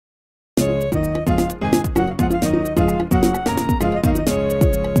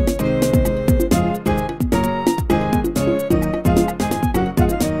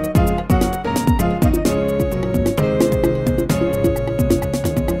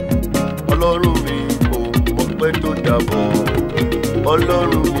Ọlọ́run mi mo mọpẹ́ tó dàbọ̀.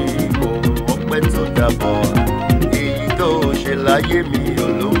 Ọlọ́run mi mo mọpẹ́ tó dàbọ̀. Èyí tó ṣe láyé mi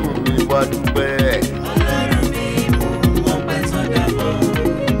Ọlọ́run mi wá dúpẹ́. Ọlọ́run mi mo mọpẹ́ tó dàbọ̀.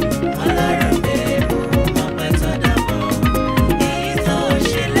 Ọlọ́run mi mo mọpẹ́ tó dàbọ̀. Èyí tó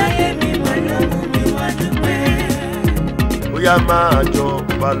ṣe láyé mi Ọlọ́run mi wá dúpẹ́. Bóyá máa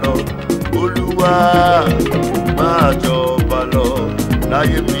jọba lọ, Olúwa máa jọba lọ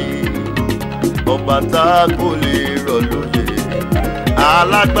láyé mi. Ọba tá kò lè rọ̀ lóyè,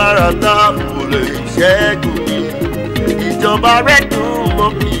 alágbára tá kò lè ṣẹ́gun ní. Ìjọba rẹ̀ dùn mọ́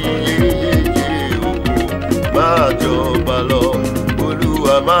mi yéyéyé o. Máa jọba lọ,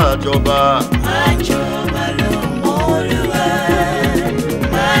 Olúwa máa jọba. Máa jọba lọ, Olúwa.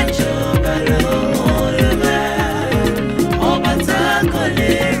 Máa jọba lọ, Olúwa. Ọba tá kò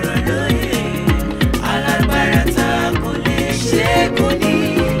lè rọ̀ lóyè, alágbára tá kò lè ṣẹ́gun ní.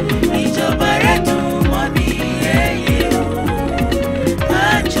 Ìjọba rẹ̀ dùn mọ́ mi yéyé o.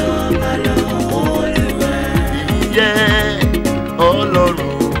 Máa jọba lọ, Olúwa. Ìyẹ́ Ọlọ́run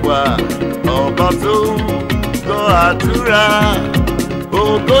wa, ọba tó gbọ́ àdúrà.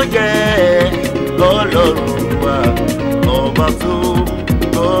 Ògo yẹ Ọlọ́run wa, ọba tó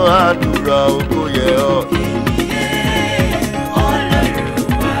gbọ́ àdúrà. Ògo yẹ ọ́.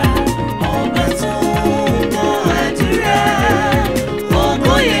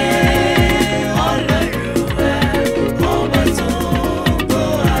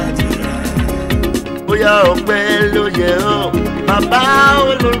 Bóyá ọpẹ́ ló yẹ ọ́, bàbá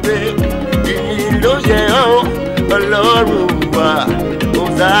olóore, ìyìn ló yẹ ọ́, Ọlọ́run wa,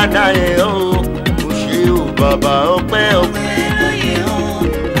 Hosanna yẹ ọ́, o ṣé o bàbá ọpẹ́ ọpẹ́. Ló yẹ ọ́,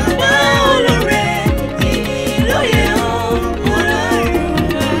 bàbá olóore, ìyìn ló yẹ ọ́, Ọlọ́run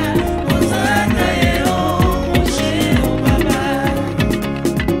wa, Hosanna yẹ ọ́, o ṣé o bàbá.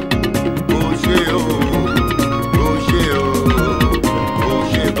 O ṣé o, o ṣé o, o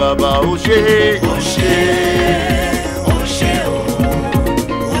ṣé bàbá o ṣé. O ṣé, o ṣé o,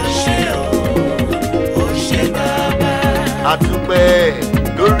 o ṣé o, o ṣé bàbá. A dúpẹ́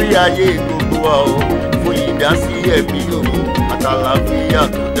lórí ayé gbogbo wa o, fún ìdásí ẹ̀mí o, àtàlàfíà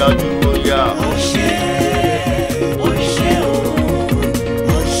tó dájú ó yá. O ṣé, o ṣé o,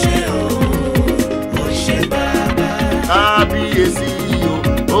 o ṣé o, o ṣé bàbá. Kábíyèsí o,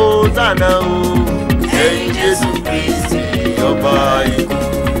 Hosanna o, ẹ̀yin Jésù Kristi ọba ikú.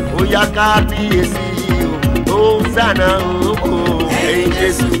 Ó yá kábíyèsí o, Hosanna o, ẹ̀yin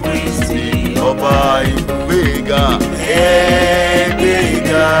Jésù Kristi ọba ikú. Gbéga,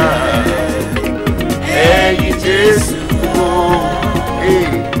 gbéga, ẹ̀yin Jésù o,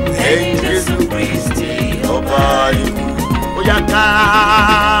 ẹ̀yin Jésù Kristi ọba ikú. Ó yá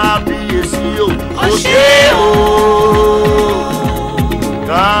kábíyèsí o, ó ṣé o.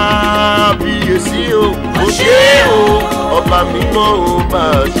 Kábíyèsí o, ó ṣé o. Ọba mímọ́ o,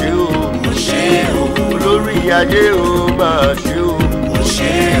 máa ṣe o. O ṣé o, Olórí ayé o, máa ṣe o. o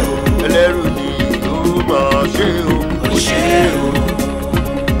ṣé o, Ẹlẹ́rù ni o, máa ṣe o. o ṣé o.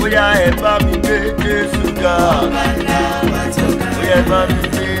 Bóyá ẹ bá mi gbé Jésù ga, Ọba ńlá, ọba tó ga. bóyá ẹ bá mi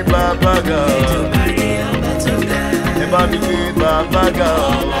gbé bàbá ga, Èdùmàrè, ọba tó ga. ẹ bá mi gbé bàbá ga,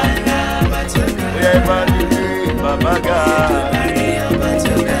 Ọba ńlá, ọba tó ga. bóyá ẹ bá mi gbé bàbá ga. Èdùmàrè, ọba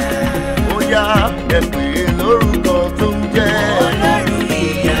tó ga. Bóyá ẹ pè é lórúkọ tó ń jẹ́ Ọlọ́run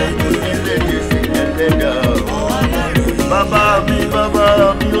ìyanu. Elédè sí ẹlẹ́dà. Ọlọ́run Bàbá mi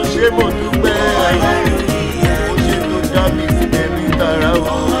ó ṣé mo dúpẹ́. Ọlọ́run ìyanu. Ó ṣe tó dá mi sílẹ̀ mi tara o.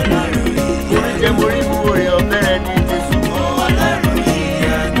 Ọlọ́run Orí jẹ́ mo rí mú orí ọ̀fẹ́ rẹ ní Jésù. Ọlọ́run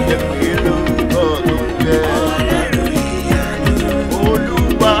ìyanu. Ẹ pè é lórúkọ tó ń jẹ́ Ọlọ́run ìyanu.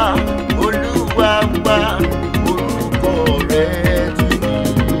 Olúwa, Olúwa wá, orúkọ rẹ ti ní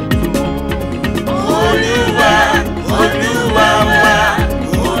ìtumọ̀. Olúwa, Olúwa wá,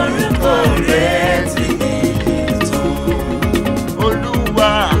 orúkọ rẹ̀ ti ní ìtumọ̀.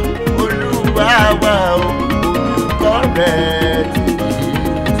 Olúwa, Olúwa wá, orúkọ rẹ ti ní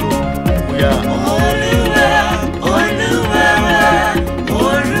ìtumọ̀. Bóyá Olúwa, Olúwa wá,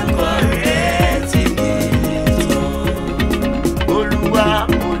 orúkọ rẹ̀ ti ní ìtumọ̀. Olúwa,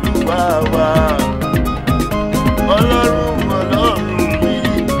 Olúwa wá, Ọlọ́run, Ọlọ́run mi,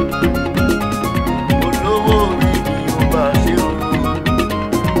 olówó orí mi ó máa ṣe o.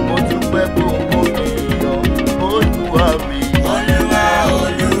 Mo dúpẹ́ kó mọ́ mi yọ, Olúwa mi. Olúwa,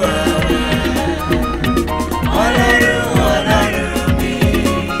 Olúwa wá, Ọlọ́run, Ọlọ́run mi,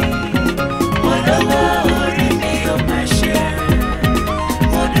 olówó orí mi ó máa ṣe.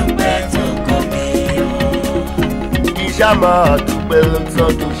 Mo dúpẹ́ tó kọ́ mi yọ. Kì í ṣá máa dúpẹ́ lóòótọ́,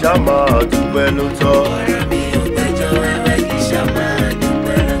 kì í ṣá máa dúpẹ́ lóòótọ́. Ọ̀rọ̀ mi ò gbẹ́jọ́ wẹ́wẹ́ kì í ṣá máa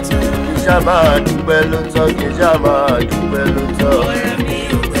dúpẹ́ lọ́tọ̀. ṣá máa dúpẹ́ lóòótọ́ kí n ṣá máa dúpẹ́ lóòótọ́. ọ̀rẹ́ mi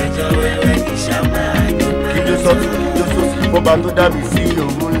ò gbẹ́jọ́ wẹ́wẹ́ kí ṣá máa dúpẹ́ kí ló sọ kí ló sọ sí bọ́ba tó dá mi sí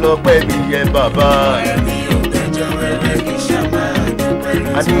òun lọ́pẹ́ mi yẹn bàbá. ọ̀rẹ́ mi ò gbẹ́jọ́ wẹ́wẹ́ kí ṣá máa dúpẹ́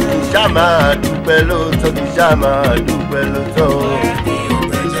lóòótọ́. àní kí n ṣá máa dúpẹ́ lóòótọ́ kí n ṣá máa dúpẹ́ lóòótọ́. ọ̀rẹ́ mi ò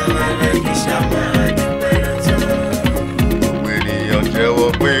gbẹ́jọ́ wẹ́wẹ́ kí ṣá máa dúpẹ́ lóòótọ́. gbogbo ènìyàn jẹ́wọ́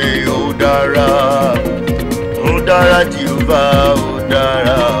pé ó dára Jèhófà ó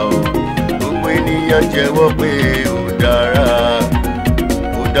dára o. gbogbo ènìyàn jẹ́wọ́ pé ó dára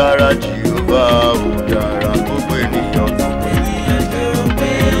Jèhófà ó dára gbogbo ènìyàn. jẹ́wọ́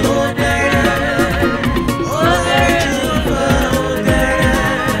pé ó dára Jèhófà ó dára.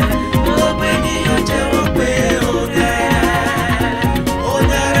 gbogbo ènìyàn jẹ́wọ́ pé ó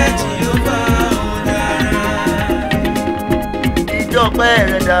dára Jèhófà ó dára. ìjọpẹ́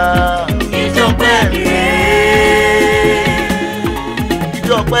rẹ̀ dá. ìjọpẹ́ mi rèé.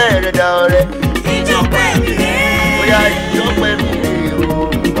 ìjọpẹ́ rẹ̀ dá ọ̀rẹ́. ìjọpẹ́ mi rèé. bóyá ìjọpẹ́ mi rèé o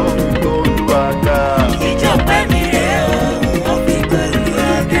mo fi Olúwa ga. ìjọpẹ́ mi rèé o mo fi Olúwa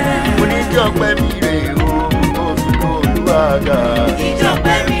ga. mo ní ìjọpẹ́ mi rèé o mo fi Olúwa ga.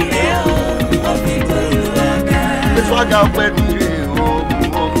 ìjọpẹ́ mi rèé o mo fi Olúwa ga. èso àga ọpẹ́ mi rèé o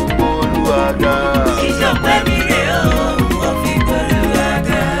mo fi Olúwa ga. ìjọpẹ́ mi rèé o mo fi Olúwa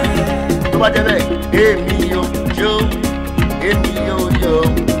ga. tó bá jẹ́ bẹ́ẹ̀ èmi yóò jó èmi yóò yọ̀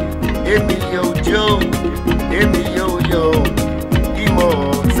èmi yóò jó èmi yóò yọ̀ ìmọ̀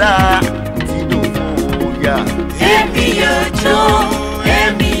ọ̀tá ti dòfò yá. èmi yóò jó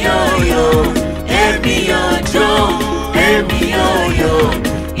èmi yóò yọ̀ èmi yóò jó èmi yóò yọ̀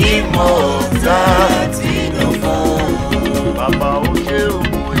ìmọ̀ ọ̀tá ti dòfò. Bàbá ó ṣe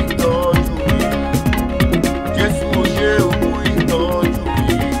òkú ìtọ́jú mi, Jésù ó ṣe òkú ìtọ́jú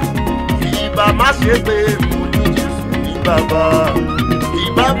mi. Ìbá má ṣe pé mo ní Jésù ní bàbá,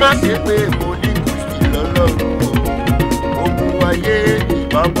 ìbá má ṣe pé mo ní Kristi lọ́lọ́run. Ogun ayé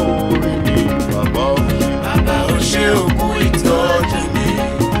ìbá borí mi, bàbá ó ṣe. Bàbá ó ṣe òkú ìtọ́jú mi,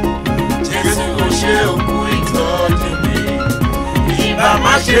 Jésù ó ṣe òkú ìtọ́jú mi. Ìbá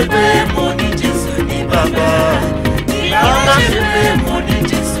má ṣe pé mo ní Jésù ní bàbá, ìbá má ṣe pé mo ní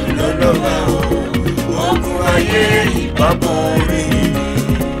Jésù lọ́lọ́wọ́ o. Ogun ayé ìbá borí mi.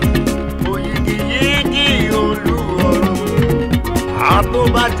 Òyìgìyìgì Olúọ̀run,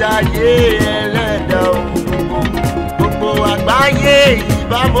 àtòbájáyé ẹlẹ́dàá ohun gbogbo àgbáyé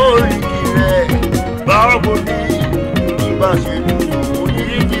ìbámu oríkì rẹ̀ báwo ni ìbá ṣe dùn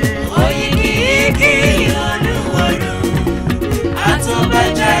òyìgì. Òyìgìyìgì Olúọ̀run,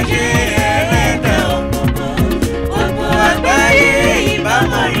 àtòbájáyé ẹlẹ́dàá ohun gbogbo àgbáyé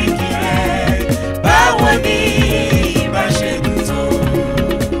ìbámu oríkì rẹ̀ báwo ni ìbá ṣe dùn tó.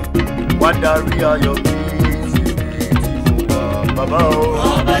 Wá darí ayọ̀ mi síbi tí mo wà bàbá o.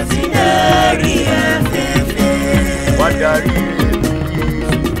 Ọba tí darí afẹ́fẹ́. Wá darí èmi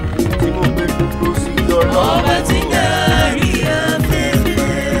tí mo gbé dúró sí Ọlọ́run. Ọba tí darí afẹ́fẹ́.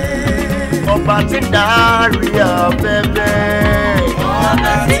 Ọba tí darí afẹ́fẹ́.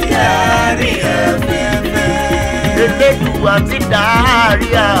 Ọba tí darí afẹ́fẹ́. Elédùà tí darí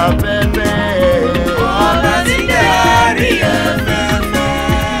afẹ́fẹ́. Ọba tí darí afẹ́fẹ́.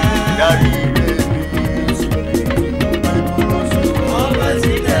 Darí èmi síbi tí mo gbé dúró sí. Ọba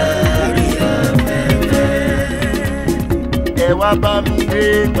tí darí afẹ́fẹ́. Ẹ wá bá mi gbé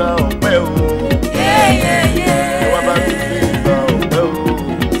gba ọpẹ́ o. Ẹ wá bá mi gbé gba ọpẹ́ o.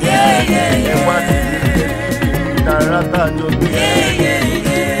 Ẹ wá ní ilé tààràtà jọ gbé.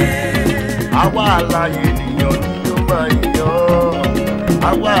 Àwa àlàyé ènìyàn ni yóò máa yọ̀.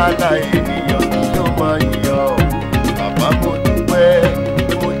 Àwa àlàyé ènìyàn ni yóò máa yọ̀. Bàbá mo dúpẹ́ pé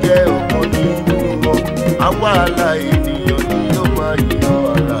mo jẹ́ ọ̀kan nínú wọn. Àwa àlàyé ènìyàn ni yóò máa yọ̀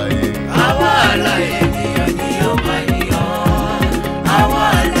àlàyé. Àwa àlàyé ènìyàn ni yóò máa yọ̀. Àwa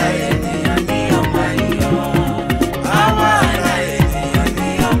àlàyé ènìyàn ni yóò máa yọ̀. Àwa àlàyé ènìyàn ni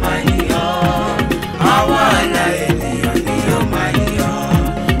yóò máa yọ̀. Àwa àlàyé ènìyàn ni yóò máa yọ̀.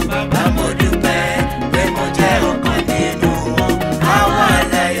 Bàbá mo dúpẹ́ pé mo jẹ́ ọ̀kan nínú wọn. Àwa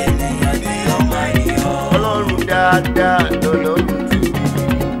àlàyé ènìyàn ni yóò máa yọ̀. Ọlọ́run dáadáa lọ́lọ́run tèmi.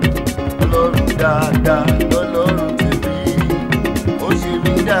 Ọlọ́run dáadáa lọ́lọ́run tèmi. Ó ṣe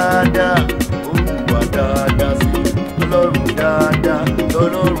mí dáadáa, ó hùwà dáadáa sí mi. Ọlọ́run dáadáa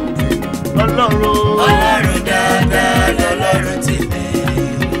lọ́lọ́run tèmi. Ọlọ́run dáadáa lọ́lọ́run tèmi.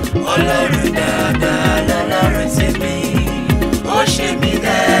 Ọlọ́run dáadáa lọ́lọ́run tèmi. Ó ṣe mí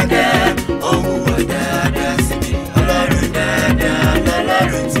dáadáa, ó hùwà dáadáa sí mi. Ọlọ́run dáadáa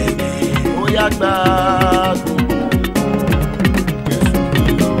lọ́lọ́run tèmi. Ó yá gbà gbogbo Jésù mi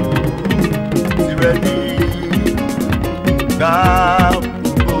lọ. Tirẹ̀ ní gbà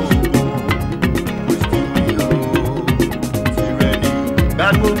gbogbo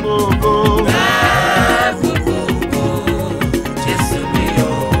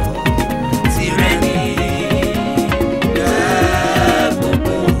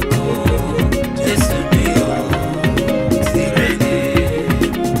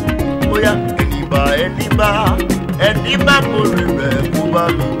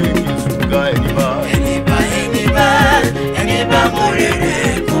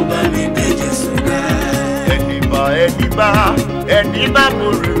ẹni bá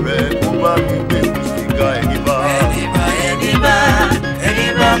mo rí rẹ̀ kó bá mi gbé Kristi ga ẹni bá. ẹni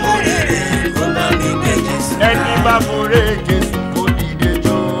bá mo rí rẹ̀ kó bá mi gbé Jésù ga. ẹni bá mo rí Jésù kó dìde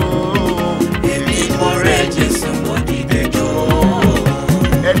jó. èmi mo rí Jésù mo dìde jó.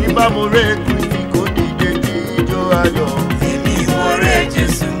 ẹni bá mo rí Kristi kó dìde jíjó ayọ̀. èmi mo rí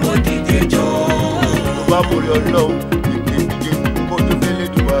Jésù mo dìde jó. tó bá mo rí Ọlọ́run dìde dìde kó tó fẹ́lẹ́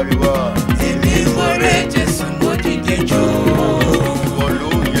jù wá rí wá. èmi mo rí Jésù mo dìde jó. ìwọ ló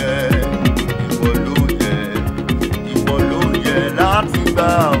yẹ, ìwọ ló yẹ, ìwọ ló yẹ láti gba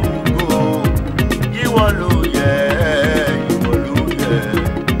ògo. ìwọ ló yẹ, ìwọ ló yẹ,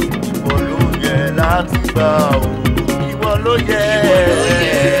 ìwọ ló yẹ láti gba ògo. ìwọ ló yẹ.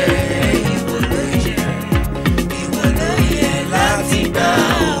 ìwọ ló yẹ láti gba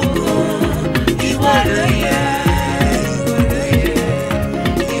ògo. ìwọ ló yẹ.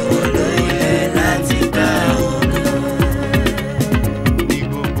 Ní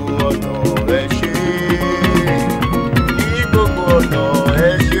gbogbo ọ̀nà ẹ ṣé, ní gbogbo ọ̀nà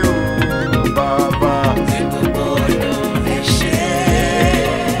ẹ ṣé o bàbá. Ní gbogbo ọ̀nà ẹ ṣé.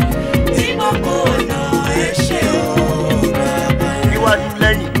 Ní gbogbo ọ̀nà ẹ ṣé o bàbá. Níwájú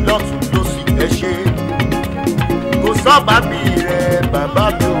lẹ́yìn lọ́tún lósì ẹ ṣé. Kò sọ́ba bí rẹ bàbá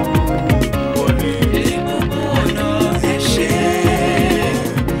mi ò wọlé. Ní gbogbo ọ̀nà ẹ ṣé.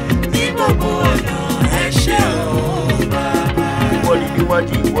 Ní gbogbo ọ̀nà ẹ ṣé o bàbá. Wọlé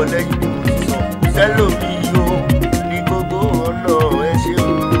níwájú ìwọ lẹ́yìn kò sọ sẹ́lómi o. Ní gbogbo ọ̀nà ẹ ṣé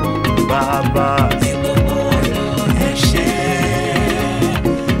o bàbá. Ní gbogbo ọ̀nà ẹ ṣé.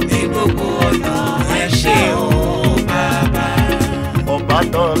 Ní gbogbo ọ̀nà ẹ ṣé o bàbá. Ọba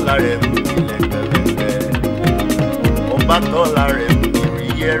tọ́lá rẹ̀ mú ilẹ̀ pẹ̀lẹ́pẹ̀. Ọba tọ́lá rẹ̀ mú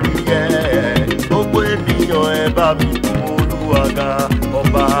ríyẹ́ríyẹ́. Gbogbo ènìyàn ẹ bá mi kú Olúwa ga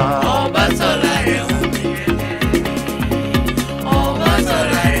ọba. Ọba tọ́lá rẹ̀ hùn mí rere. Ọba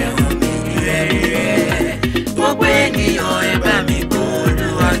tọ́lá rẹ̀ hùn mí rere. Gbogbo ènìyàn ẹ bá mi kó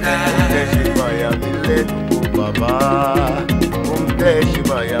Olúwa ga. Tẹ́ ṣe máa yà mí lẹ́nu o bàbá. Ohun tẹ́ ṣe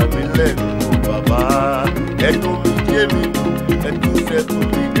máa yà mí lẹ́nu o bàbá. Ẹnu mi jẹ́ mi nù, ẹnu sẹ́kùn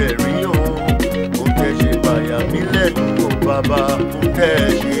mi dẹ̀rí o. Ohun tẹ́ ṣe máa yà mí lẹ́nu o bàbá. Ohun tẹ́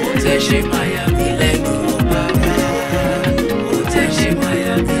ṣe. Ó tẹ́ ṣe máa yà mí lẹ́nu bàbá. Ó tẹ́ ṣe máa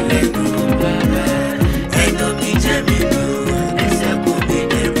yà mí lẹ́nu bàbá. Ẹnu mi jẹ́ mi nù, ẹsẹ̀ kò mi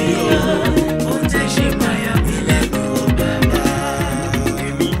dẹ̀ rí o. Ó tẹ́ ṣe máa yà mí lẹ́nu bàbá.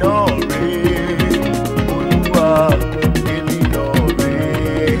 Èmi náà rèé, Olúwa, èmi náà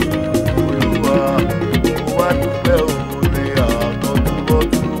rèé, Olúwa. Mo wá dúpẹ́ oore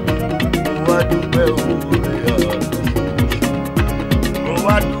àtọdúnmọ́dún, mo wá dúpẹ́ oore àtọdúnmọ́dún, mo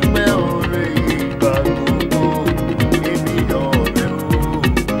wá dúpẹ́ oore ìgbà gbogbo. Èmi náà rèé o,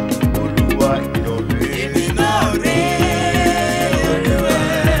 Olúwa ìnáà rèé. Èmi náà rèé Olúwa,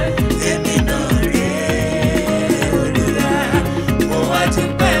 èmi náà rèé Olúwa. Mo wá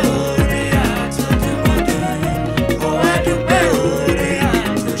dúpẹ́ oore àtọdúnmọ́dún, mo wá dúpẹ́ oore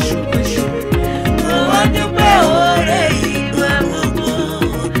àtọṣùmọ̀ṣù, mo wá dúpẹ́ oore ìgbà gbogbo.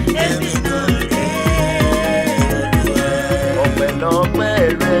 Èmi náà rèé Olúwa. Ọpẹ́lọpẹ́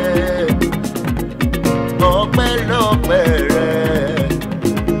rẹ, ọpẹ́lọpẹ́ rẹ,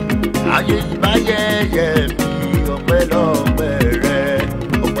 ayé ìbáyẹyẹ mi. Ọpẹ́lọpẹ́ rẹ,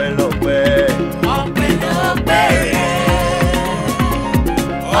 ọpẹ́lọpẹ́. Ọpẹ́lọpẹ́ rẹ,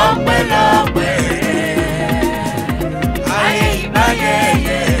 ọpẹ́lọpẹ́ rẹ, ayé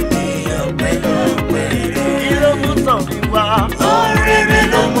ìbáyẹyẹ mi. Ọpẹ́lọpẹ́ rẹ. Kí ló mú tàn mí wá? Ohun rere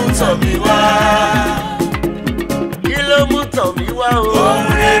ló mú tọ̀ mí wá. Kí ló mú tàn mí wá o? Ohun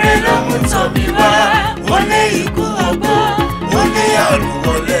rere ló mú tọ̀ mí wá. Ó lé ikú ọgbó, ó lé àrùn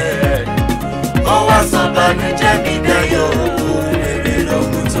wọlé. Ó wá sọ bànújẹ́ mi dayọ̀. Ohun rere ló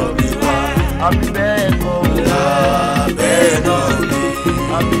mú tọ̀ mí wá. Àbí bẹ́ẹ̀ kọ́ o. Bẹ́ẹ̀ náà ni,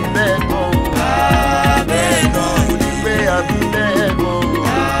 Àbí bẹ́ẹ̀ kọ́ o. bẹ́ẹ̀ náà ni, Pé àbí bẹ́ẹ̀ kọ́ o.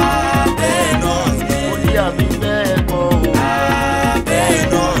 bẹ́ẹ̀ náà ni, Mo ní àbí bẹ́ẹ̀ kọ́ o. bẹ́ẹ̀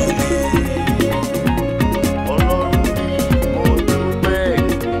náà ni. Ọlọ́run mi mo dúpẹ́,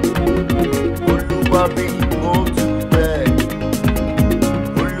 Olúwa mi mo dúpẹ́,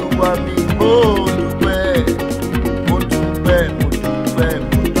 Olúwa mi mo dúpẹ́, mo dúpẹ́, mo dúpẹ́,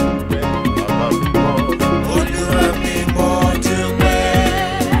 mo dúpẹ́, bàbá mi mọ́. Olúwa mi mo dúpẹ́,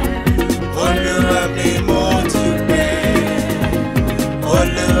 Olúwa mi mo dúpẹ́,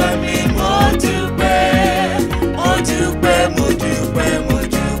 Olúwa mi mo dúpẹ́, mo dúpẹ́, mo dúpẹ́, mo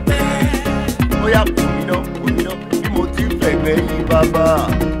dúpẹ́. Bóyá kò ní lọ, bí mo ti fẹ̀gbẹ́ yín bàbá.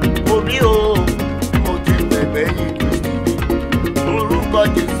 Omi o, bí mo ti fẹ̀gbẹ́ yín Kristi. Orúkọ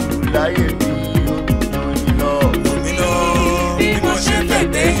Jésù láyé mi, ó dùn mí lọ. Omi náà bí mo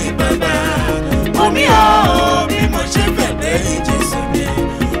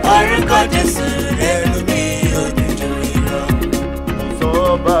Jésù lẹ́nu mi ò dùn jù ìlọ.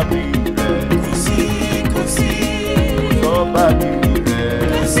 Sọ́ba mi rẹ̀. Kò sí, kò sí. Sọ́ba mi rẹ̀.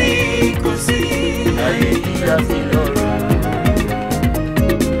 Kò sí, kò sí. Ayé yíyá sí lọ́rùn.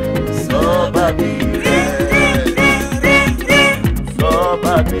 Sọ́ba mi rẹ̀.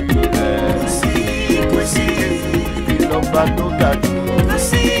 Sọ́ba mi rẹ̀. Kò sí, kò sí. Ìlọ́ba tó ga jù. Kò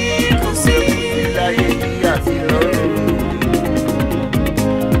sí, kò sí. Ayé yíyá sí lọ́rùn.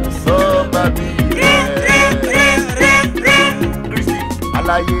 Sọ́ba mi rẹ̀. Kristi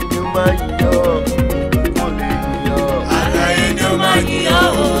aláyé ni ó máa yọ kó lè yọ. Aláyé ni ó máa yọ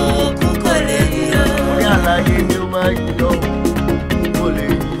òkú kò lè yọ. Orí aláyé ni ó máa yọ kó lè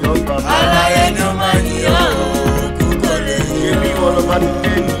yọ bàbá. Aláyé ni ó máa yọ òkú kò lè yọ. Èmi wọn lọ bá ti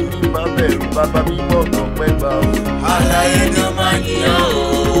dé ní má bẹ̀rù bàbá mi bọ̀ kàn pẹ́ gbà ó. Aláyé ni ó máa yọ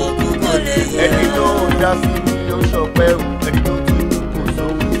òkú kò lè yọ. Ẹni tó dá sí mi ó ṣọpẹ́ o, ẹni tó ti kú kò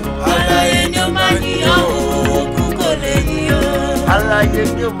sóhun kan. Aláyé ni ó máa yọ òkú kò lè yọ. Aláyé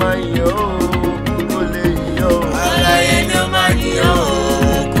ni ó máa yọ òkú kò lè yọ. Aláyé ni ó máa yọ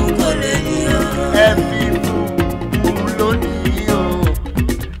òkú kò lè yọ. Ẹ fi fún òun lónìí o,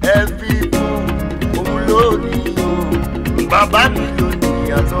 ẹ fi fún òun lónìí o. Bàbá mi ló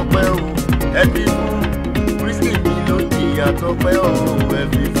ní àtọ́pẹ́ o, ẹ fi fún Kristi mi ló ní àtọ́pẹ́ o, ẹ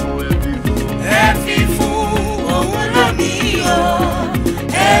fi fún, ẹ fi fún. Ẹ fi fún òun lónìí o.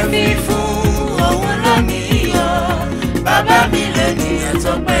 Ẹ fi fún òun lónìí o. Bàbá mi ló ní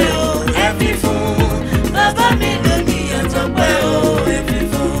àtọ́pẹ́ o. Ẹ fi fún bàbá mi ló ní àtọ́pẹ́ o. Ẹ fi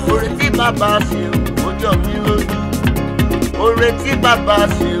fún. Oore tí bàbá ṣe ó jọ mí lójú, oore tí bàbá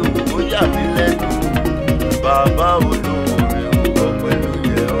ṣe ó yà mí lẹ́nu. Bàbá olóore ò pẹ̀lú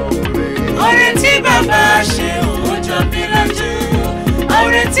yẹ ọ̀rẹ́. Oore tí bàbá ṣe ó jọ mí lójú.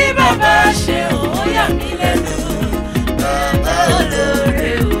 Oore tí bàbá ṣe ó yà mí lẹ́nu. Bàbá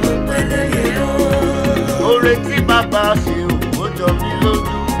olóore ò pẹ̀lú yẹ o. Oore tí bàbá ṣe ó jọ mí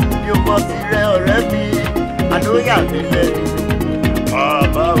lójú, bí o mọ tirẹ̀ ọ̀rẹ́ mi, àló yà mí lẹ́nu.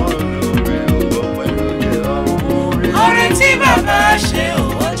 Bàbá olóore ò pẹ̀lú yẹ ọ̀rẹ́. Oore tí bàbá ṣe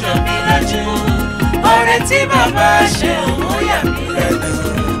ó jọ mí lójú. Oore tí bàbá ṣe ó yà mí lẹ́nu.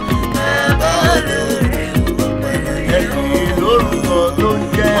 Bàbá olóore ò pẹ̀lú yẹ o. Ẹ̀sìn lórúkọ tó ń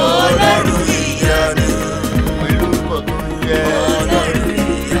jẹ́ Ọlọ́run ìyanu. pẹ̀lú orúkọ tó ń jẹ́ Ọlọ́run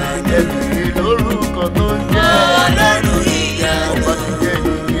ìyanu. ẹ̀sìn lórúkọ tó ń jẹ́ Ọlọ́run ìyanu. ọba tí jẹ́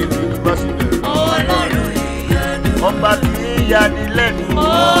ìyè mi má sì bẹ̀rù. Ọlọ́run ìyanu. Ọba tí ń yani lẹ́nu.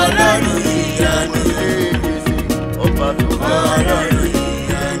 Ọlọ́run ìyanu. Ọba tó ga. Ọlọ́run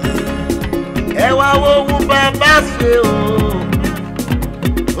ìyanu. Ẹ wá wo ohun bàbá ṣe o,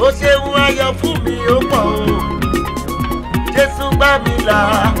 ó ṣeun ayọ̀ fún mi ó pọ̀ o. Jésù gbà mí là,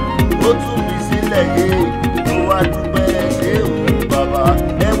 ó tú mi sílẹ̀ yé, mo wá dúpẹ́ ṣé o bàbá.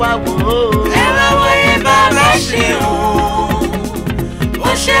 Ẹ wá wò ó. Ẹ wá wo ohun bàbá ṣe o,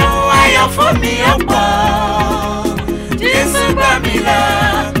 ó ṣeun ayọ̀ fún mi ó pọ̀. Jésù gbà mí là,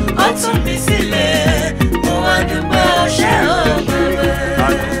 ó tú mi sílẹ̀, mo wá dúpẹ́ ṣé o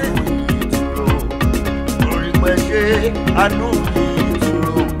bàbá. Àánú yìí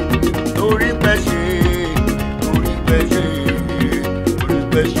dúró lórí pẹ́ ṣe, lórí pẹ́ ṣe, lórí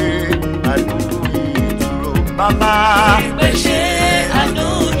pẹ́ ṣe, àánú yìí dúró bàbá. Torí pé ṣe àánú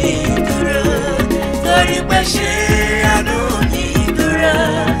yìí dúró, torí pé ṣe àánú yìí dúró,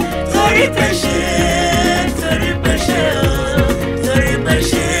 torí pé ṣe o, torí pé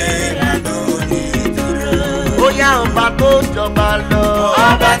ṣe àánú yìí dúró. Ó yá ọba tó jọba lọ.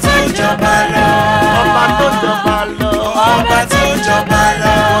 Ọba tó jọba lọ. Ọba tó jọba lọ. Ọba tó jọba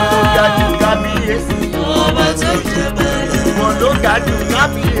lọ. Wọ́n ló ga jù kábíyèsí. Ọba tó jọba lọ. Wọ́n ló ga jù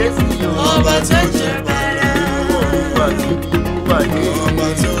kábíyèsí. Ọba tó jọba lọ. Ọba tí nínú ayé. Ọba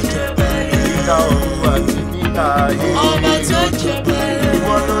tó jọba lọ. Níta ọ̀run àti níta ayé. Ọba tó jọba lọ.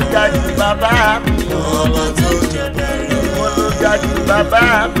 Wọ́n ló ga jù bàbá mi. Ọba tó jọba lọ. Wọ́n ló ga jù bàbá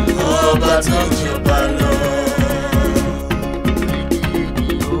mi. Ọba tó jọba lọ.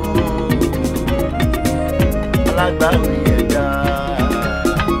 Alágbàwí ẹ̀dá,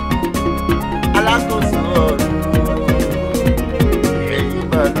 alákòóso ọ̀run, èyí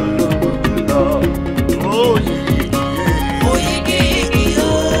máa ló lówó jùlọ. Oyigi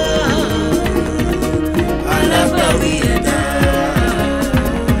o, alágbàwí ẹ̀dá,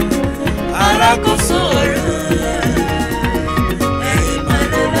 alákòóso ọ̀run, èyí máa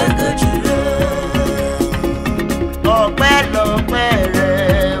ló lówó jùlọ. Ọpẹ́lọpẹ́ rẹ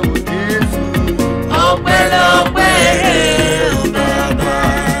o Jésù. Ọpẹ́lọpẹ́ rẹ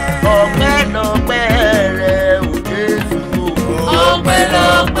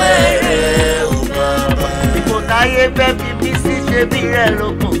bí rẹ̀ ló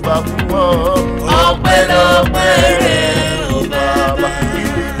kò gbà fún wọn. Ọpẹ́lọpẹ́ rẹ̀ o bàbá.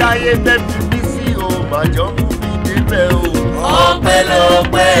 Ibi táyé tẹ́tí bí sí o máa jọ mú mi débẹ̀ o.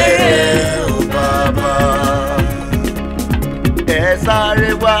 Ọpẹ́lọpẹ́ rẹ̀ o bàbá. Ẹ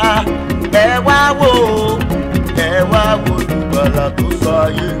sáré wá, ẹ wá wò ó, ẹ wá wò olùgbàlà tó sọ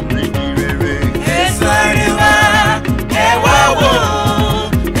ayé mi di rere. Ẹ sáré wá, ẹ wá wò ó,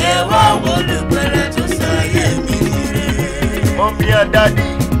 ẹ wá wò olùgbàlà tó sọ ayé mi di rere. Mommy and daddy,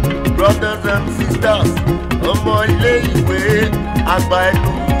 brothers and sisters, ọmọ ilé ìwé, àgbà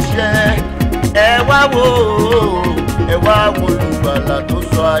ẹnu iṣẹ́. Ẹ wá wò ó, ẹ wá wò olùgbàlà tó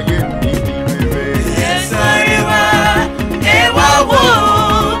sọ ayé mi di rere. Ẹ sáré wá, ẹ wá wò ó,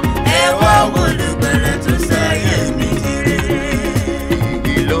 ẹ wá wò olùgbàlà tó sọ ayé mi di rere.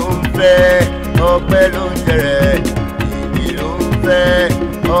 Ìyìn ló ń fẹ́, ọpẹ́ ló ń jẹrẹ. Ìyìn ló ń fẹ́,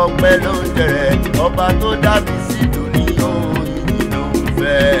 ọpẹ́ ló ń jẹrẹ. Ọba tó dábì sí dùnìyó, ìyìn ló ń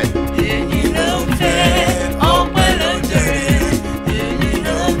fẹ́. Èyí ló ń fẹ́, ọpẹ́ ló ń jèrè. Èyí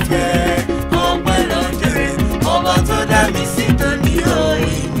ló ń fẹ́, ọpẹ́ ló ń jèrè. Ọba tó dá mi sí tóní o,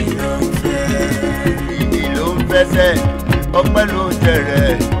 èyí ló ń fẹ́. Ìyìn ló ń fẹsẹ̀, ọpẹ́ ló ń jẹrẹ.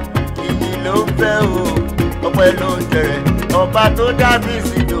 Ìyìn ló ń fẹ́ o, ọpẹ́ ló ń jẹrẹ. Ọba tó dábì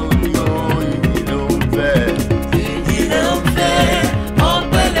sí dùnìyó, ìyìn ló ń fẹ́. Èyí ló ń fẹ́,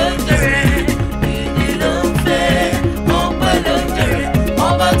 ọpẹ́ ló ń jèrè. Èyí ló ń fẹ́, ọpẹ́ ló ń jèrè.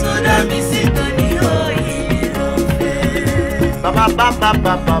 Ọba tó dá mi sí tóní o, èyí ló ń fẹ́. Bàbá bàbá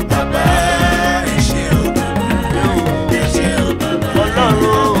bàbá bàbá. Ẹ ṣé o bàbá, ẹ ṣé o bàbá.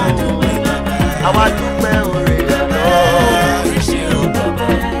 Ọlọ́run Adúpẹ́ bàbá. àwa dúpẹ́ oore àná. Ẹ ṣé o bàbá,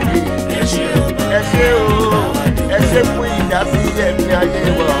 ẹ ṣé o bàbá. Ẹ ṣé o, ẹ ṣé fún ìdásí ẹ̀mí ayé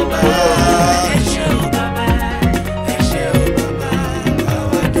wa òkúrò. Ẹ ṣé o bàbá, ẹ ṣé o bàbá.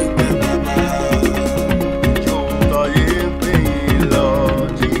 Àwa dúpẹ́ bàbá. Ìjọ táyé ń pè yín lọ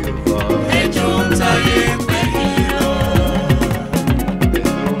Jèhófà. Ẹjọ́ ń táyé pé yín lọ.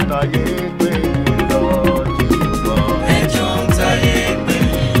 Ìjọ táyé ń pè yín lọ Jèhófà. Ẹjọ́ ń táyé pé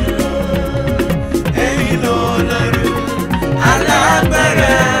yín lọ. Ẹ̀yin ló lọ́rùn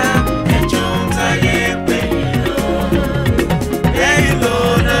alágbára. Ẹjọ́ ń táyé pé yín lọ. Ẹ̀yin ló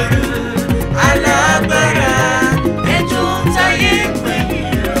lọ́rùn alágbára. Ẹjọ́ ń táyé pé yín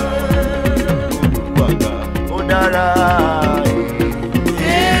lọ. Olùwàgà ó dára.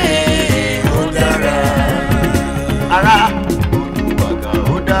 Ó dára. Ará Olùwàgà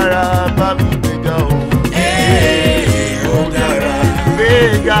ó dára bá mi gbéga o. Ó dára.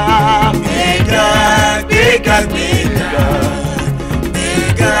 Gbéga. Gbéga, gbéga, gbéga.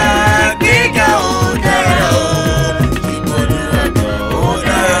 Gbéga, gbéga, ó dára o. Olùwàgà ó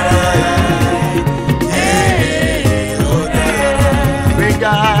dára. Ó dára.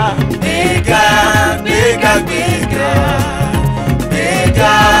 Gbéga. Gbéga, gbéga, gbéga.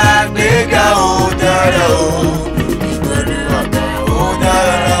 Gbéga, gbéga, ó dára o. Olùwàgà ó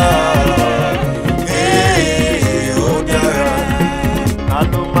dára. Ó dára. Ta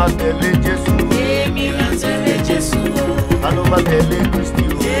ló máa tẹ̀lé Jésù? Èmi á tẹ̀lé Jésù o. Ta ló máa tẹ̀lé Kristi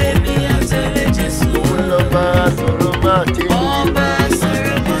o? Èmi á tẹ̀lé Jésù o. Òun lọ bá sọ̀rọ̀ máa jẹ́. Ọba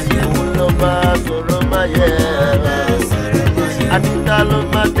sọ̀rọ̀ máa yẹ. Òun lọ bá sọ̀rọ̀ máa yẹ. Sọ̀rọ̀ máa yẹ. Àdìta ló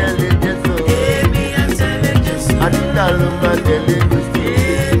máa tẹ̀lé Jésù. Èmi á tẹ̀lé Jésù. Àdìta ló máa tẹ̀lé Kristi.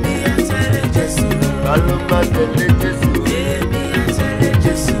 Èmi á tẹ̀lé Jésù. Ta ló máa tẹ̀lé Jésù? Èmi á tẹ̀lé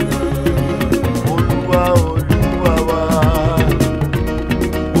Jésù. Olúwa Olúwa wa,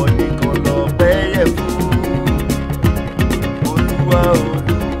 wọ́n nìkan lọ́pẹ́ yẹ fún. Olúwa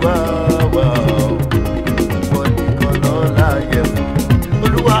Olúwa wa, wọ́n nìkan lọ́lá yẹ fún.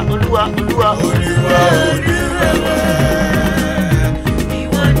 Olúwa Olúwa Olúwa Olúwa. Olúwa wa,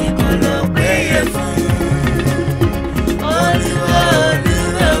 ìwọ nìkan lọ́pẹ́ yẹ fún. Olúwa,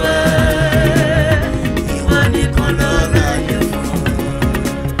 Olúwa wa, ìwọ nìkan lọ́lá yẹ fún.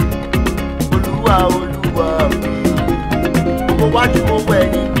 Olúwa Olúwa mi, mo wájú mo wọ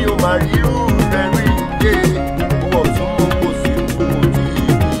ẹ̀yìn bí o máa rí irú rẹ̀ rí dé. Mo wọ̀ tún mo wò sí mo kò tí ì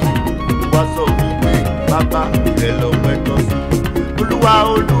rí. Wá sọ wípé bàbá rẹ̀ lọ́pẹ́ tọ́ sí. Olúwa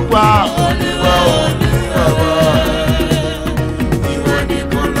Olúwa Olúwa, Olúwa wa, ìwọ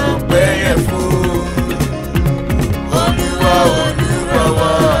nìkan lọ́pẹ́ yẹ fún. Olúwa, Olúwa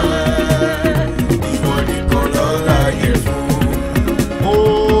wa, ìwọ nìkan lọ́lá yẹ fún.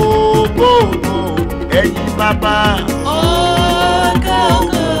 ògo ẹ̀yin bàbá. Ògo,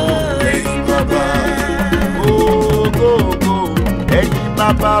 ẹ̀yin bàbá. Ògo ẹ̀yin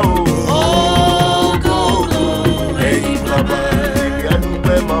bàbá o. Ògo, ẹ̀yin bàbá. Èmi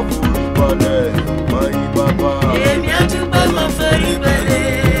àdúpẹ́ máa forí balẹ̀ máa yí bàbá. Èmi á dúpẹ́ máa forí balẹ̀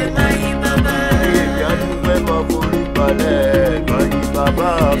máa yí bàbá. Èmi àdúpẹ́ máa forí balẹ̀ máa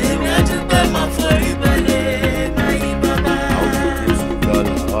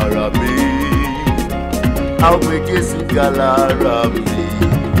ara mi. I'll gbé Jésù ga lára mi.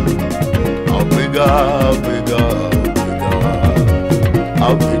 I'll gbé ga, I'll gbé ga,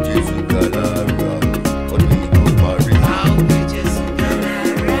 I'll gbé Jésù ga lára mi. Ọdún ìgbò parí. I'll gbé Jésù ga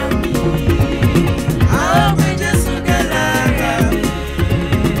lára mi. I'll gbé Jésù ga lára mi.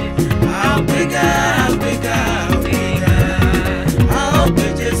 I'll gbé ga, I'll gbé ga, I'll gbé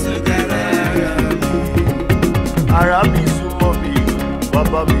Jésù ga lára mi. Ara mi súnmọ́ mi,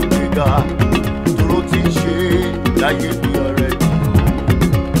 bàbá mi gbé ga. Tóró ti ń ṣe láyé mi ọ̀rẹ́ mi.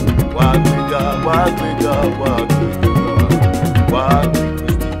 Wá gbé ga, wá gbé ga, wá gbé ga, wá gbé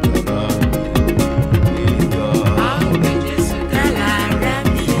Kristi ga mi. I'll gbé Jésù ga lára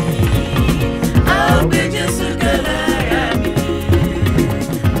mi. I'll gbé Jésù ga lára mi.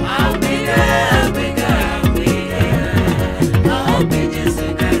 I'll gbé ga, I'll gbé ga, I'll gbé Jésù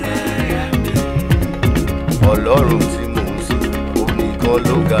ga lára mi. Ọlọ́run tí mò ń sìn, òun nìkan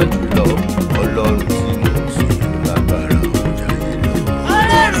ló ga jùlọ. Ọlọ́run tí mò ń sìn, lágbára ọjà yìí lọ.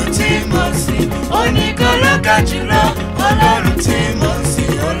 Ọlọ́run tí mo sìn, ó nìkan ló ga jùlọ. Ọlọ́run tí mo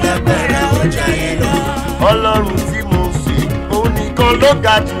sìn, ó lágbára ó jayé lọ. Ọlọ́run tí mò ń sìn, òun nìkan ló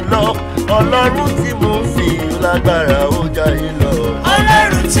ga jùlọ. Ọlọ́run tí mò ń sìn, lágbára ọjà yìí lọ.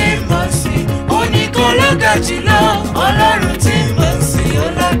 Ọlọ́run tí mo sìn, ó nìkan ló ga jùlọ. Ọlọ́run tí mo sìn, ó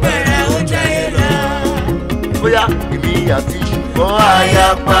lágbára ó jayé lọ. Bóyá èmi àti ṣùgbọ́n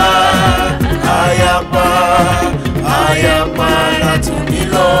àyàpá, àyàpá, àyàpá látòní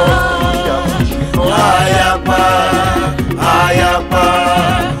lọ. Àyàpá, àyàpá,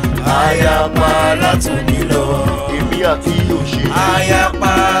 àyàpá látòní lọ. Èmi àti òṣè.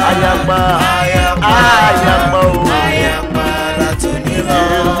 Àyàpá, àyàpá, àyàpá, àyàpá o. Àyàpá látòní lọ.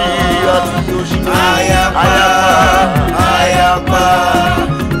 Èmi àti òṣè. Àyàpá, àyàpá,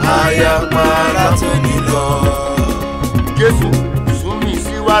 àyàpá látòní lọ. Jésù sún mi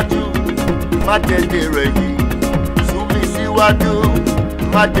síwájú, má tẹ̀lé rẹ̀ yìí. Sún mi síwájú,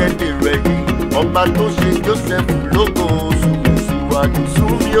 má tẹ̀lé rẹ̀ yìí. Ọba tó ṣe Jósẹ́fù lógo, sún mi síwájú,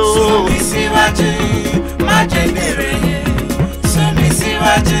 sún mi o. Sún mi síwájú, má jẹ́ bèrè yẹn. Sún mi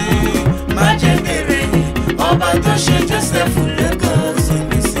síwájú, má jẹ́ bèrè yẹn. Ọba tó ṣe Jósẹ́fù lógo, sún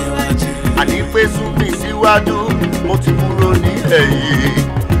mi síwájú. Àní pé sún mi síwájú, mo ti kúrò ní ẹ̀yìn.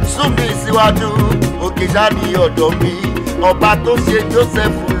 Sún mi síwájú, òkè ṣáà ní ọ̀dọ̀ mi. Ọba tó ṣe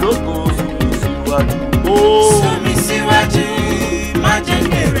Jósẹ́fù lógo, sún mi síwájú. Sún mi síwájú, má jẹ́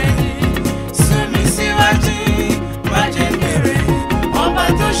bèrè yẹn. Sún mi síwájú, má jẹ́ bèrè yẹn. Ọba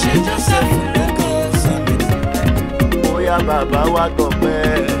tó ṣe Jósẹ́fù lógo, sún mi síwájú. Bóyá bàbá wa gbọ̀pẹ́,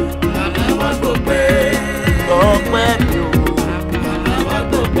 Bàbá wa gbọpẹ́. gbọ̀pẹ́ mi o. Bàbá wa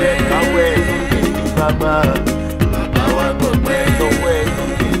gbọpẹ́. Káwọ́ ẹ̀ sókè ní bàbá, Bàbá wa gbọpẹ́. lọ́wọ́ ẹ̀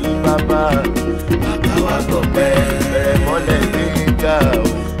sókè ní bàbá. Bàbá wa gbọpẹ́. Bẹ̀rẹ̀ mọ́lẹ̀ gbéga o,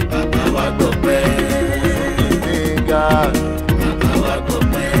 Bàbá wa gbọpẹ́. gbéga. Bàbá wa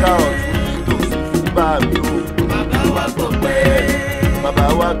gbọpẹ́. Ká ọ̀tún yìí tòsí fún bàmí o. Bàbá wa gbọpẹ́. Bàbá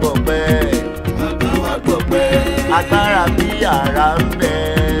wa gbọ̀pẹ́. Bàbá wa gbọpẹ́. Agbára bí àrá ń bẹ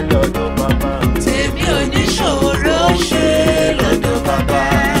lọ́dọ̀ bàbá. Tèmi ò ní ṣòro ṣe lọ́dọ̀ bàbá.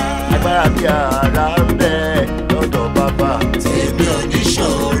 Agbára bí àrá ń bẹ lọ́dọ̀ bàbá. Tèmi ò ní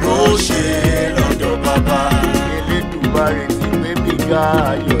ṣòro ṣe lọ́dọ̀ bàbá. Elédùmarè ti gbé mi ga,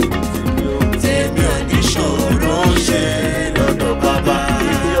 ayọ̀ ní tèmi o. Tèmi ò ní ṣòro ṣe lọ́dọ̀ bàbá.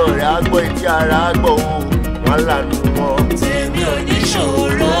 Etí ọ̀rẹ́ á gbọ́, etí ara á gbọ́ o, wọ́n lànà wọn. Tèmi ò ní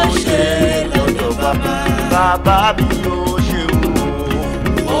ṣòro ṣe lọ́dọ̀ bàbá. Bàbá mi ò ṣeun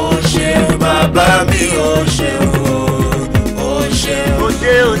o. Ó ṣeun bàbá mi, ó ṣeun o. Ó ṣeun. O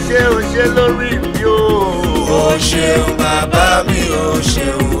ṣé, o ṣé, o ṣé lórí mi o. Ó ṣeun bàbá mi, ó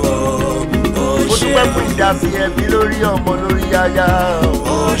ṣeun o. Ó Mo dúpẹ́ fún ṣeun. ìdásí ẹbí lórí ọmọ, lórí aya o.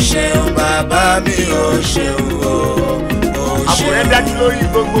 Ó ṣeun bàbá mi, ó ṣeun o. Ó Àbúrẹ́ ṣeun. dájú lórí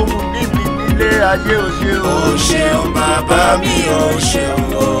gbogbo mu níbi nílé ayé o ṣé o. Ó ṣeun bàbá mi, ó ṣeun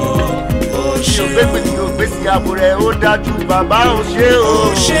o. Ó Mi ò ṣeun. gbé pè ní ògbésí àbúrẹ́, ó dájú bàbá o ṣé o.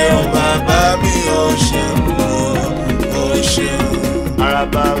 Ó ṣeun bàbá mi, ó ṣeun o. Ó ṣeun.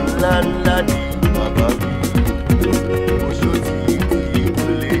 Àràbà ńlá ńlá ni bàbá mi. Oṣó tí kò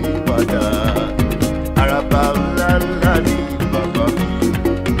lè yí padà. Àràbà ńlá ńlá ni bàbá mi.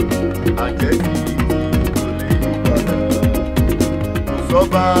 Àjẹ́ tí kò lè yí padà.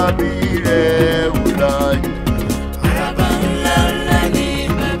 Sọ́ba bí rẹ̀ wù láyé. Àràbà ńlá ńlá ni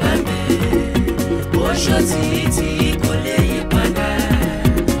bàbá mi. Oṣó tí kò lè yí padà.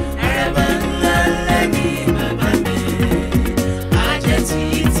 Àràbà ńlá ńlá ni bàbá mi. Àjẹ́ tí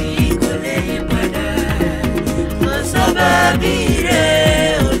kò lè yí padà. Mo sọ́ba bí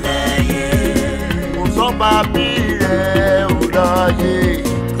rẹ̀ ò láyé. Sọ́ba bí rẹ̀ wù láyé.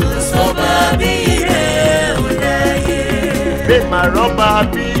 bí rẹ̀ ò láyé. Lè má rọ́bà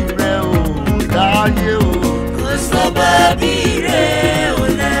bí rẹ̀ ò láyé o. Kò sọ́ba bí rẹ̀ ò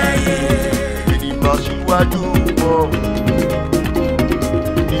láyé. Ènìyàn síwájú wọn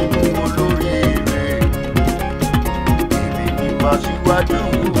nínú olóríire. Ènìyàn síwájú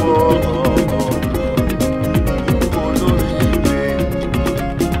wọn nínú olóríire.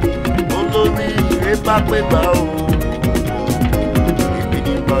 Olóríire bá pé gbà o.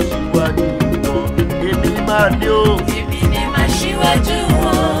 Ènìyàn síwájú wọn. Èmi máa ní o. Èmi ni màá ṣíwájú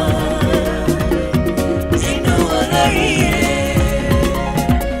wọn nínú olóríire.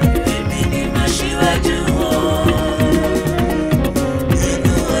 Èmi ni màá ṣíwájú wọn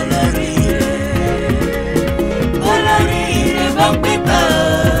nínú olóríire. Olóríire bá pé bá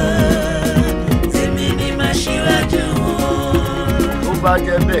èmi ni màá ṣíwájú wọn. Ó bá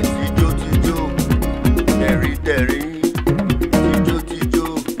jẹ́ bẹ́ẹ̀ tíjó tíjó tẹ̀rí tẹ̀rí tíjó tíjó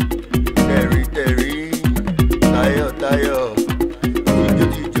tẹ̀rí tẹ̀rí tayọ̀ tayọ̀ tíjó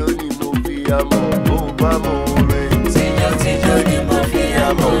tíjó ni mo fi amọ̀ bó bá mo rè. Tíjó tíjó ni mo fi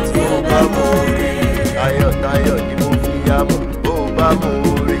amọ̀ tó bá mo rè. Tayọ̀ tayọ̀ ni mo fi amọ̀ bó bá mo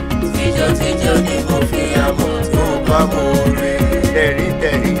rè. Tíjó tíjó ni mo fi amọ̀ tó Bá mo rè. Tẹ̀rí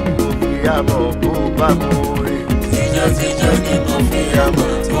tẹ̀rí ni mo fi amọ̀ bó bá mo rè. tíjó tíjó ni mo fi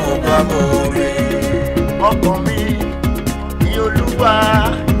amọ̀ tó bá mo rè. Ọkàn mi ní Olúwa,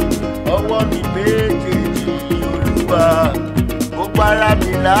 ọwọ́ mi méjèèjì ní Olúwa, gbogbo ara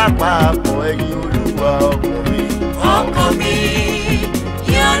mi lápapọ̀ ẹ̀yìn Olúwa ọkàn mi. Ọkàn mi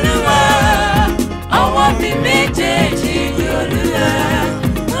ní Olúwa, ọwọ́ mi méjèèjì ní Olúwa,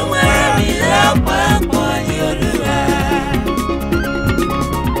 gbogbo ara mi lápapọ̀ ní Olúwa.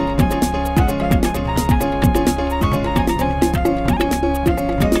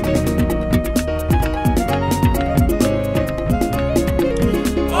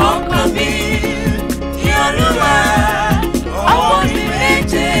 Ọkàn mi ní Olúwa, ọwọ́ mi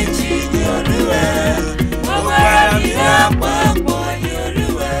méjèèjì ní Olúwa, gbogbo ara mi lápapọ̀ ní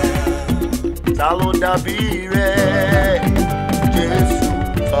Olúwa. Ta ló dàbí rẹ̀? Jésù,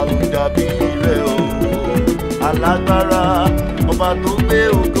 ta ló dàbí rẹ̀ o? Alágbára, ọba tó gbé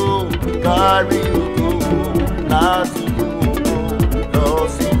ògo kárí ògo, láti inú ògo lọ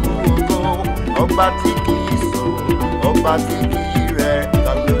sínú ògo, ọba tí kì í sùn, ọba tí kì í rẹ̀,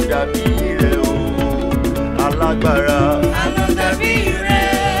 ta ló dàbí rẹ̀ o? Alágbára. Ta ló dàbí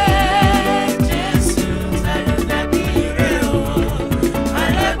rẹ̀? Jésù, ta ló dàbí rẹ̀ o?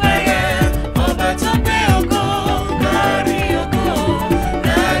 Alágbára, ọba tó gbé ògo kárí ògo,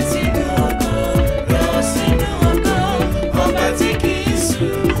 láti inú ògo lọ sínú ògo, ọba tí kì í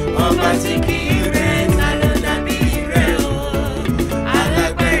sùn, ọba tí kì í rẹ̀, ta ló dàbí rẹ̀ o?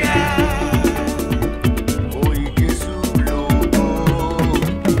 Alágbára. Oyin Jésù lógo,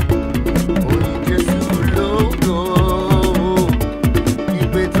 oyin Jésù lógo,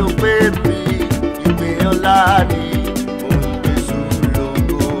 ìpè tó pé mi, ìpè ọlá ni. Oyin Jésù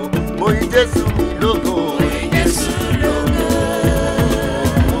lógo, oyin Jésù mi lógo. Oyin Jésù lógo,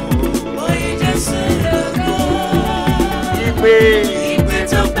 oyin Jésù lógo. Ìpè Ìpè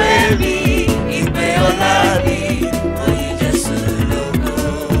tó pé mi, ìpè ọlá ni. Oyin Jésù lógo.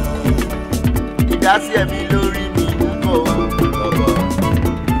 ìdásí ẹ̀mí lórí mi kò bàbá.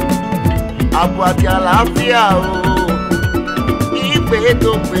 Ààbò àti àlàáfíà o, ìpè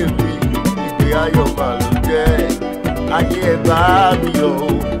tó pè mí, ìpè ayọ̀ mà ló jẹ́. Ayé ẹ̀ bá mi o,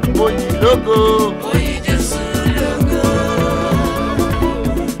 oyin lógo. Oyin Jésù lógo,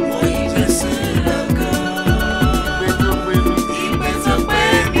 oyin Jésù lógo. Ìpè tó pè mí, Ìpè tó pé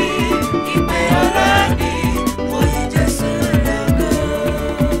mi, ìpè ọlá ni. Oyin Jésù lógo.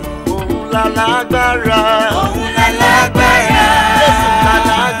 òun lálágbára. Òun lálágbára. Jésù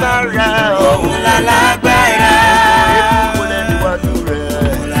lálágbára. Òun lálágbára. Èkú kò lẹ́nu wájú rẹ̀.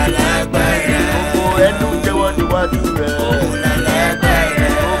 Òun lálágbára. Gbogbo ẹnu jẹ́wọ́ níwájú rẹ̀. Òun lálágbára.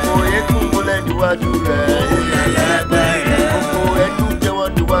 Gbogbo èkú kò lẹ́nu níwájú rẹ̀. Òun lálágbára. Gbogbo ẹnu jẹ́wọ́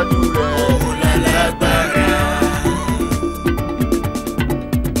níwájú rẹ̀. Òun lálágbára.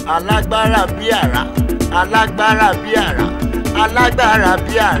 Alágbára bí àrá, alágbára bí àrá, alágbára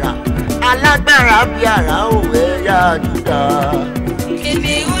bí àrá, alágbára bí àrá ò ẹ̀yà Júdà.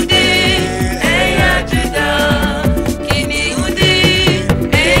 Kìnìún dé, ẹ̀yà Júdà. Kìnìún dé,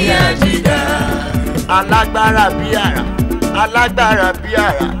 ẹ̀yà Júdà. Alágbára bí àrá, alágbára bí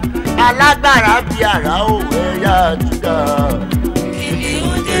àrá, alágbára bí àrá ò ẹ̀yà Júdà.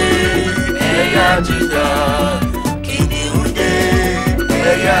 Kìnìún dé, ẹ̀yà Júdà. Kìnìún dé,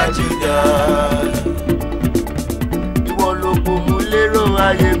 ẹ̀yà Júdà. Ìwọ ló gbómú lérò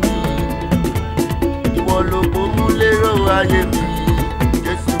ayé mi, ìwọ ló gbómú lérò ayé mi,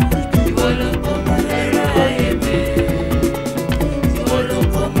 Jésù Kristi. Ìwọ ló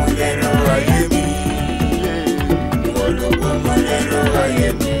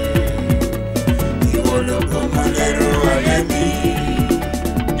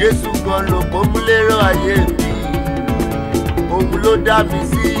Jésù gan ló pọ́nmúlérò ayé mi. Òun ló dá mi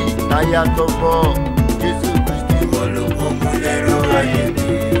sí táyà tọmọ. Jésù Kristi ìwọ ló pọ́nmúlérò ayé mi.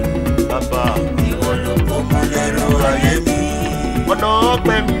 Bàbá ìwọ ló pọ́nmúlérò ayé mi. Ọ̀nà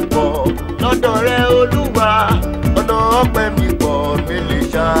ọpẹ́ mi pọ̀ lọ́dọ̀ rẹ Olúwa. Ọ̀nà ọpẹ́ mi pọ̀ mi lè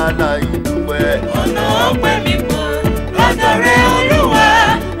ṣàlàyé dúpẹ́. Ọ̀nà ọpẹ́ mi pọ̀ lọ́dọ̀ rẹ Olúwa.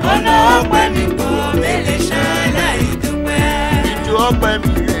 Ọ̀nà ọpẹ́ mi pọ̀ mi lè ṣàlàyé dúpẹ́. Ijó ọpẹ́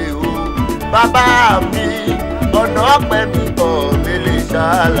mi rè o bàbá mi. Ọ̀nà ọpẹ́ mi pọ̀ mi lè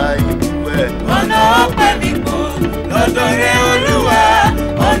ṣàlàyé dúpẹ́. Ọ̀nà ọpẹ́ mi pọ̀ lọ́dọ̀ rẹ Olúwa.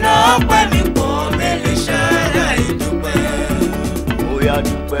 Ọ̀nà ọpẹ́ mi pọ̀ mi lè ṣàlàyé dúpẹ́. Ó yá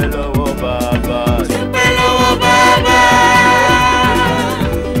dúpẹ́ lọ́wọ́ bàbá. Dúpẹ́ lọ́wọ́ bàbá.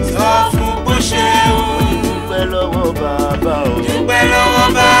 Sọ fún bó ṣe o. Dúpẹ́ lọ́wọ́ bàbá o. Dúpẹ́ lọ́wọ́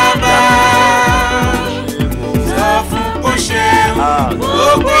bàbá. Sọ fún bó ṣe o.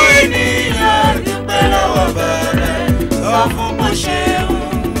 Gbogbo ènìyàn dúpẹ́ lọ́wọ́ bàbá. Sọ fún bó ṣe o.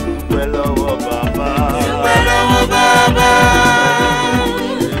 Dúpẹ́ lọ́wọ́ bàbá. Dúpẹ́ lọ́wọ́ bàbá.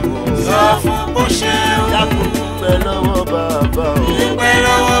 Sọ fún bó ṣe o. Dákun dúpẹ́ lọ́wọ́ bàbá o. Dúpẹ́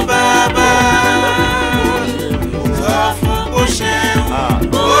lọ́wọ́ bàbá. Sọ fún bó ṣe o.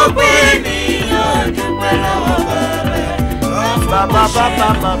 Gbogbo ènìyàn dúpẹ́ lọ́wọ́ bàbá. Sọ fún bó ṣe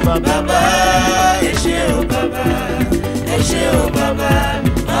o. Bàbá ẹ ṣé o bàbá. Ẹ ṣé o bàbá.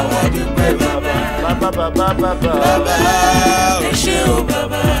 Àwa dúpẹ́ bàbá. Bàbá Bàbá ẹ ṣé o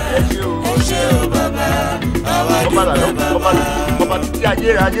bàbá. ẹ ṣé o. Ẹ ṣé o bàbá. Àwa dúpẹ́ bàbá. Ọba títí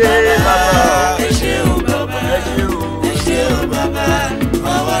ayérayé bàbá. Ẹ ṣé o bàbá. Ẹ ṣé o. Ẹ ṣé o bàbá.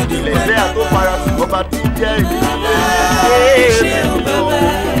 Àwa Ilẹ̀ dúpẹ́ ìfẹ́ bàbá. àtọ́fara sí ọba tí ń jẹ́ ìdílé. Ẹ ṣé o bàbá.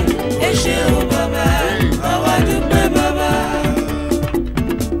 Ẹ ṣé o bàbá. Àwa dúpẹ́ bàbá.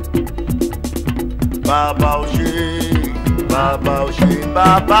 Bàbá ò ṣe, bàbá ò ṣe,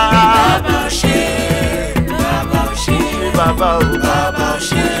 bàbá. Bàbá ò ṣe. Bàbá ò ṣe. Bàbá ò. Bàbá ò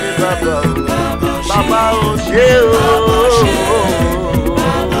ṣe. Bàbá ò. Bàbá ò ṣe. Bàbá ò ṣe o.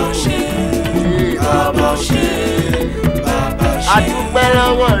 Bàbá ò ṣe. Bàbá ò ṣe. Bàbá ò ṣe. A dúpẹ́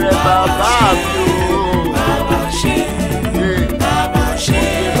lọ́wọ́ rẹ bàbá mi o. Bàbá ò ṣe. Bàbá ò ṣe.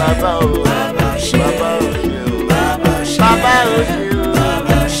 Bàbá ò.